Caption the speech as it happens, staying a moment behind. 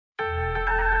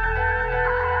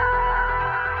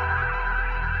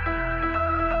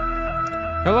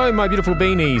Hello, my beautiful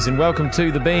beanies, and welcome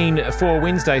to The Bean for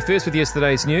Wednesday. First with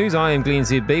yesterday's news, I am Glenn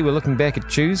ZB. We're looking back at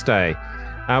Tuesday.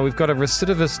 We've got a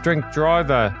recidivist drink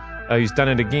driver who's done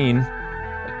it again.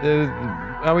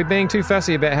 Are we being too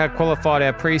fussy about how qualified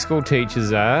our preschool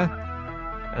teachers are?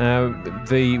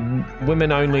 The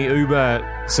women-only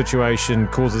Uber situation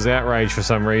causes outrage for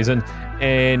some reason.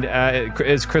 And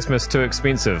is Christmas too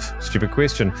expensive? Stupid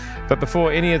question. But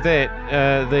before any of that,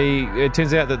 it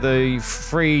turns out that the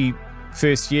free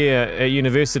first year at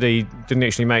university didn't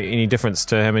actually make any difference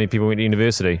to how many people went to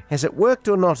university. Has it worked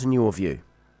or not in your view?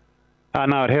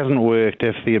 No, it hasn't worked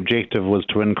if the objective was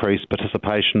to increase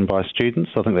participation by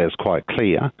students. I think that's quite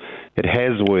clear. It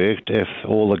has worked if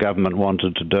all the government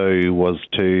wanted to do was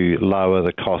to lower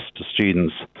the cost to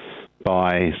students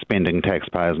by spending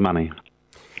taxpayers' money.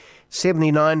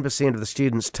 79% of the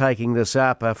students taking this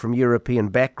up are from European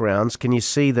backgrounds. Can you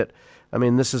see that? I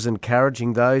mean, this is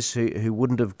encouraging those who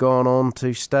wouldn't have gone on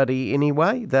to study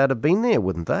anyway. They'd have been there,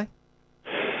 wouldn't they?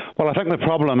 Well, I think the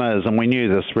problem is, and we knew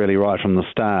this really right from the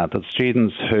start, that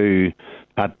students who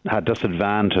are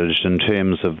disadvantaged in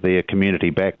terms of their community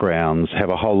backgrounds have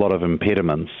a whole lot of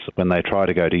impediments when they try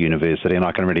to go to university, and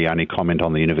I can really only comment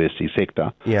on the university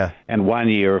sector. Yeah. And 1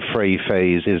 year of free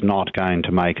fees is not going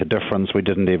to make a difference. We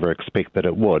didn't ever expect that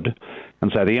it would.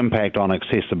 And so the impact on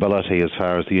accessibility as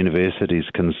far as the university is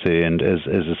concerned is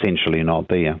essentially not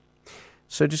there.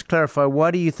 So just clarify,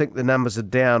 why do you think the numbers are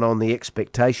down on the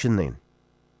expectation then?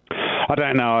 I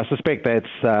don't know. I suspect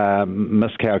that's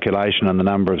miscalculation in the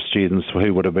number of students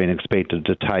who would have been expected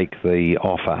to take the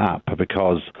offer up,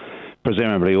 because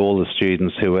presumably all the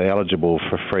students who are eligible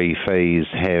for free fees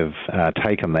have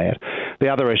taken that. The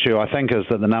other issue, I think, is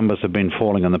that the numbers have been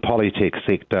falling in the polytech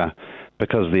sector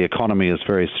because the economy is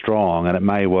very strong, and it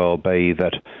may well be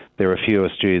that there are fewer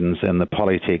students in the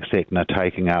polytech sector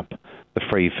taking up the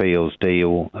free fees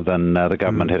deal than the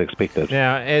government had expected.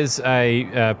 Now, as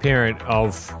a parent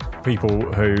of people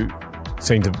who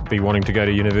seem to be wanting to go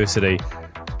to university,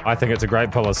 I think it's a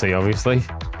great policy, obviously.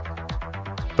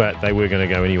 But they were going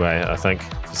to go anyway, I think,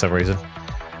 for some reason.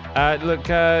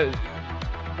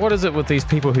 What is it with these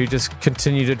people who just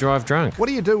continue to drive drunk? What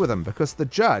do you do with them? Because the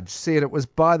judge said it was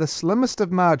by the slimmest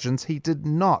of margins he did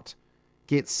not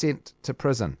get sent to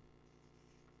prison.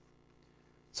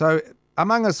 So,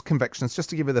 among his convictions, just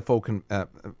to give you the full,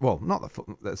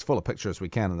 as full a picture as we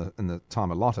can in the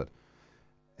time allotted,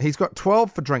 he's got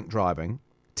 12 for drink driving,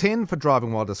 10 for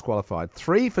driving while disqualified,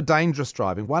 3 for dangerous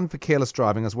driving, 1 for careless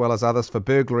driving, as well as others for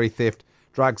burglary, theft,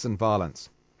 drugs and violence.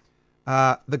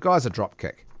 The guy's a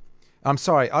dropkick. I'm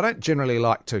sorry, I don't generally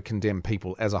like to condemn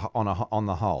people on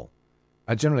the whole.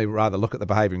 I generally rather look at the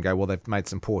behaviour and go, well, they've made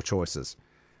some poor choices.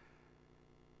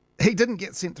 He didn't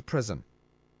get sent to prison.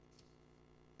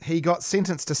 He got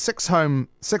sentenced to 6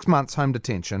 months home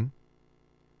detention,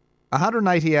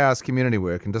 180 hours community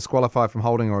work, and disqualified from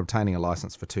holding or obtaining a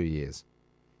licence for 2 years.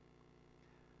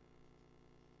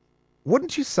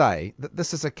 Wouldn't you say that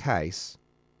this is a case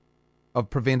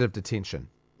of preventive detention,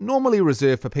 normally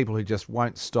reserved for people who just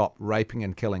won't stop raping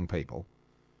and killing people?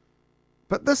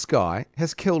 But this guy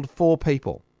has killed 4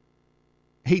 people.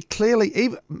 He clearly,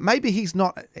 maybe he's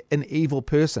not an evil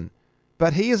person,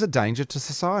 but he is a danger to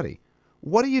society.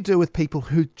 What do you do with people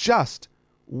who just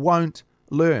won't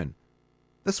learn?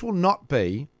 This will not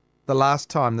be the last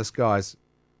time this guy's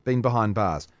been behind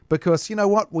bars. Because you know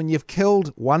what? When you've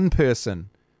killed one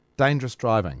person, dangerous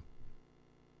driving,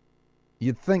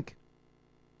 you'd think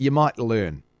you might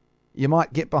learn. You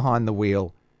might get behind the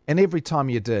wheel. And every time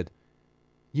you did,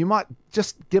 you might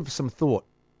just give some thought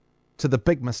to the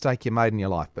big mistake you made in your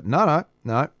life. But no.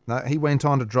 He went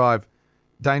on to drive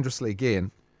dangerously again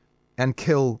and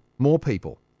kill more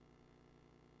people.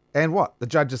 And what? The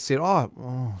judge just said,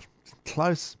 oh,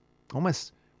 close.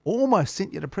 Almost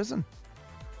sent you to prison.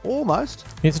 Almost.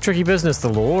 It's a tricky business, the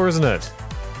law, isn't it?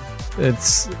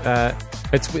 It's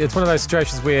one of those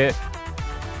situations where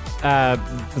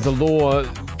the law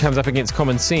comes up against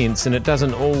common sense and it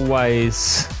doesn't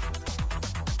always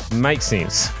make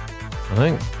sense, I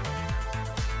think.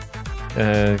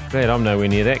 Glad I'm nowhere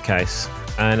near that case.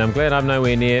 And I'm glad I'm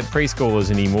nowhere near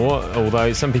preschoolers anymore,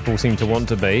 although some people seem to want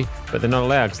to be, but they're not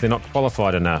allowed because they're not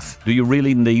qualified enough. Do you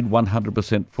really need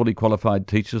 100% fully qualified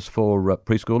teachers for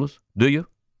preschoolers? Do you?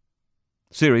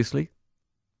 Seriously?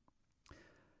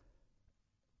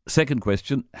 Second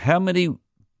question, how many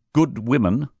good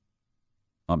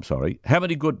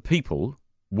people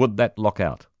would that lock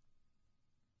out?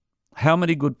 How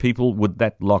many good people would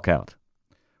that lock out?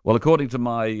 Well, according to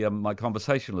my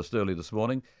conversationalist earlier this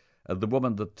morning, the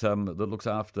woman that looks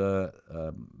after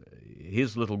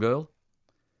his little girl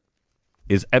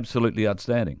is absolutely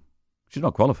outstanding. She's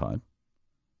not qualified,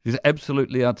 She's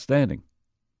absolutely outstanding.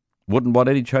 Wouldn't want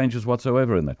any changes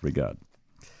whatsoever in that regard.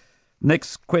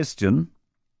 Next question.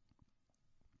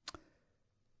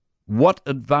 What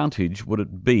advantage would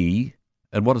it be,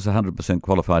 and what is 100%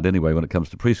 qualified anyway when it comes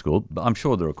to preschool? I'm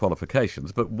sure there are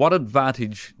qualifications, but what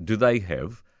advantage do they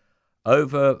have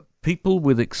over people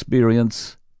with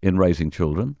experience in raising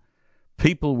children,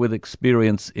 people with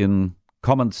experience in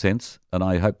common sense, and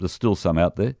I hope there's still some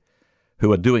out there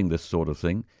who are doing this sort of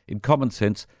thing, in common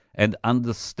sense and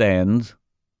understand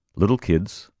little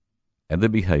kids and their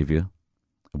behaviour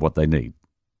and what they need?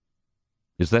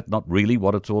 Is that not really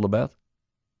what it's all about?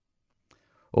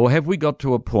 Or have we got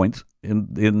to a point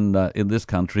in this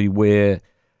country where,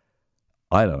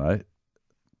 I don't know,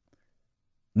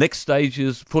 next stage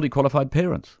is fully qualified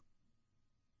parents?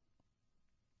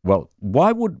 Well,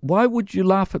 why would you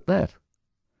laugh at that?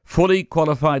 Fully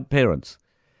qualified parents.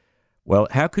 Well,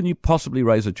 how can you possibly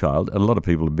raise a child? And a lot of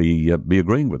people would be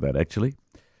agreeing with that, actually,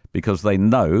 because they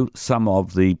know some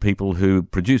of the people who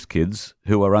produce kids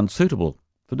who are unsuitable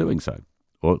for doing so,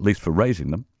 or at least for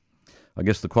raising them. I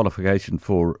guess the qualification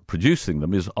for producing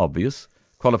them is obvious.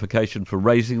 Qualification for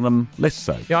raising them, less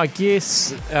so. Yeah, I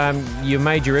guess your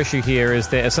major issue here is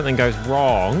that if something goes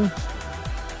wrong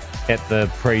at the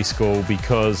preschool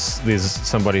because there's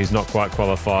somebody who's not quite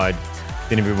qualified,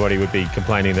 then everybody would be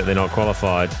complaining that they're not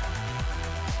qualified.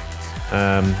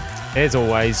 As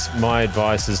always, my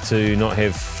advice is to not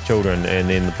have children, and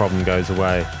then the problem goes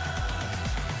away.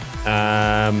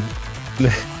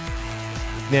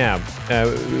 Now,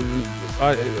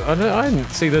 I didn't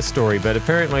see this story, but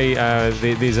apparently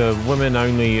there's a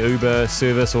women-only Uber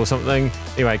service or something.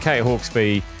 Anyway, Kate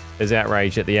Hawkesby is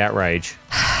outraged at the outrage.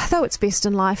 Though it's best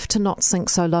in life to not sink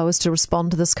so low as to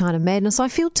respond to this kind of madness, I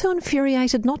feel too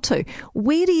infuriated not to.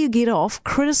 Where do you get off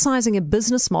criticising a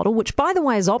business model, which, by the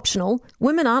way, is optional?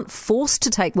 Women aren't forced to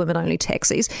take women-only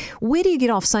taxis. Where do you get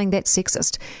off saying that's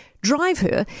sexist? Drive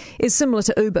Her is similar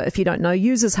to Uber, if you don't know.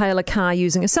 Users hail a car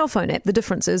using a cell phone app. The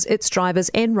difference is its drivers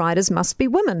and riders must be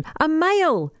women. A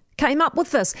male came up with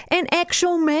this. An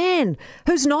actual man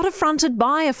who's not affronted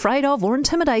by, afraid of, or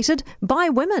intimidated by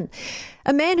women.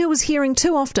 A man who was hearing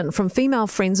too often from female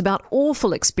friends about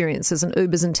awful experiences in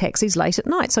Ubers and taxis late at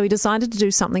night, so he decided to do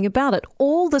something about it.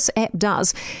 All this app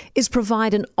does is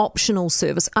provide an optional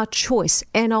service, a choice,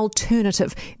 an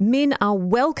alternative. Men are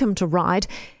welcome to ride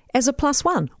as a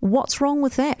 +1. What's wrong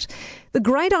with that? The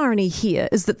great irony here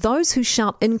is that those who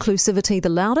shout inclusivity the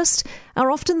loudest are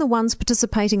often the ones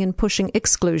participating in pushing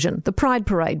exclusion. The Pride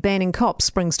Parade banning cops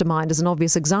springs to mind as an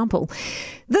obvious example.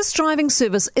 This driving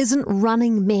service isn't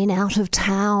running men out of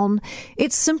town.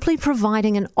 It's simply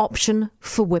providing an option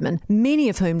for women, many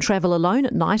of whom travel alone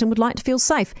at night and would like to feel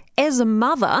safe. As a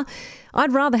mother,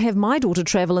 I'd rather have my daughter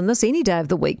travel in this any day of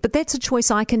the week, but that's a choice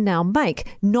I can now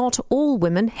make. Not all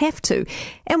women have to.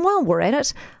 And while we're at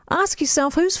it, ask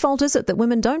yourself, whose fault is it that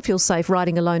women don't feel safe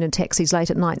riding alone in taxis late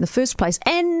at night in the first place?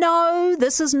 And no,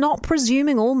 this is not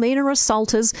presuming all men are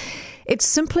assaulters. It's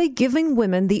simply giving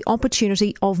women the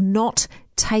opportunity of not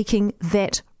taking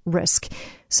that risk.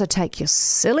 So take your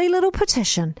silly little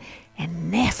petition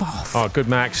and naff off. Oh, good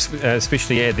marks,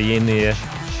 especially at the end there,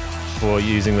 for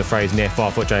using the phrase naff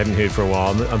off, which I haven't heard for a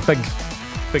while. I'm a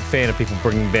big fan of people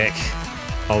bringing back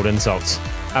old insults.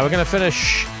 We're going to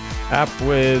finish up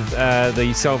with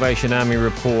the Salvation Army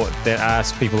report that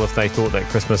asked people if they thought that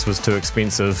Christmas was too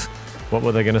expensive. What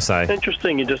were they going to say?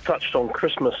 Interesting, you just touched on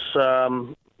Christmas.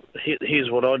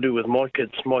 Here's what I do with my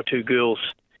kids. My two girls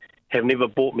have never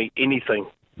bought me anything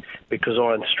because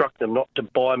I instruct them not to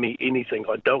buy me anything.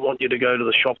 I don't want you to go to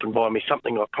the shop and buy me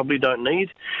something I probably don't need.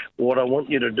 What I want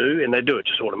you to do, and they do it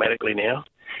just automatically now,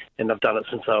 and I've done it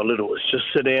since they were little, is just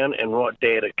sit down and write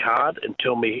Dad a card and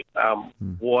tell me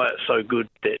why it's so good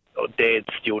that Dad's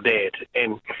your dad.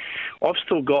 And I've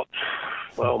still got,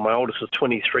 well, my oldest is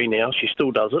 23 now. She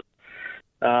still does it,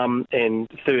 and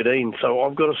 13. So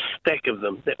I've got a stack of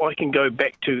them that I can go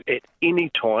back to at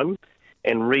any time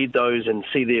and read those and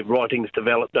see their writings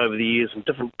developed over the years and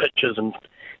different pictures and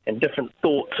different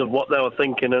thoughts of what they were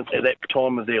thinking at that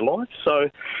time of their life. So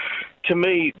to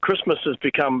me, Christmas has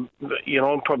become,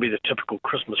 I'm probably the typical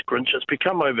Christmas Grinch. It's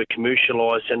become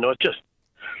over-commercialised, and I just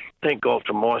thank God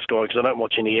for My Sky because I don't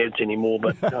watch any ads anymore.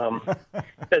 But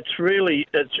it's really,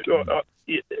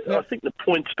 I think the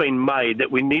point's been made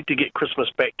that we need to get Christmas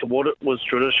back to what it was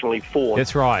traditionally for.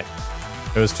 That's right.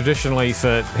 It was traditionally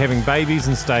for having babies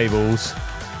in stables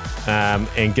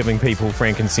and giving people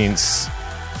frankincense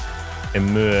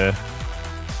and myrrh.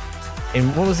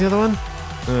 And what was the other one?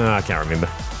 I can't remember.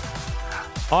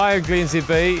 Hi, Glenn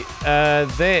ZB.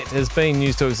 That has been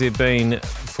News Talk ZB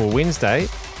for Wednesday.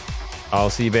 I'll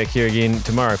see you back here again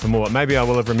tomorrow for more. Maybe I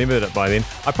will have remembered it by then.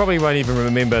 I probably won't even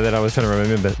remember that I was trying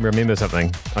to remember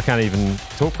something. I can't even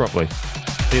talk properly.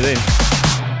 See you then.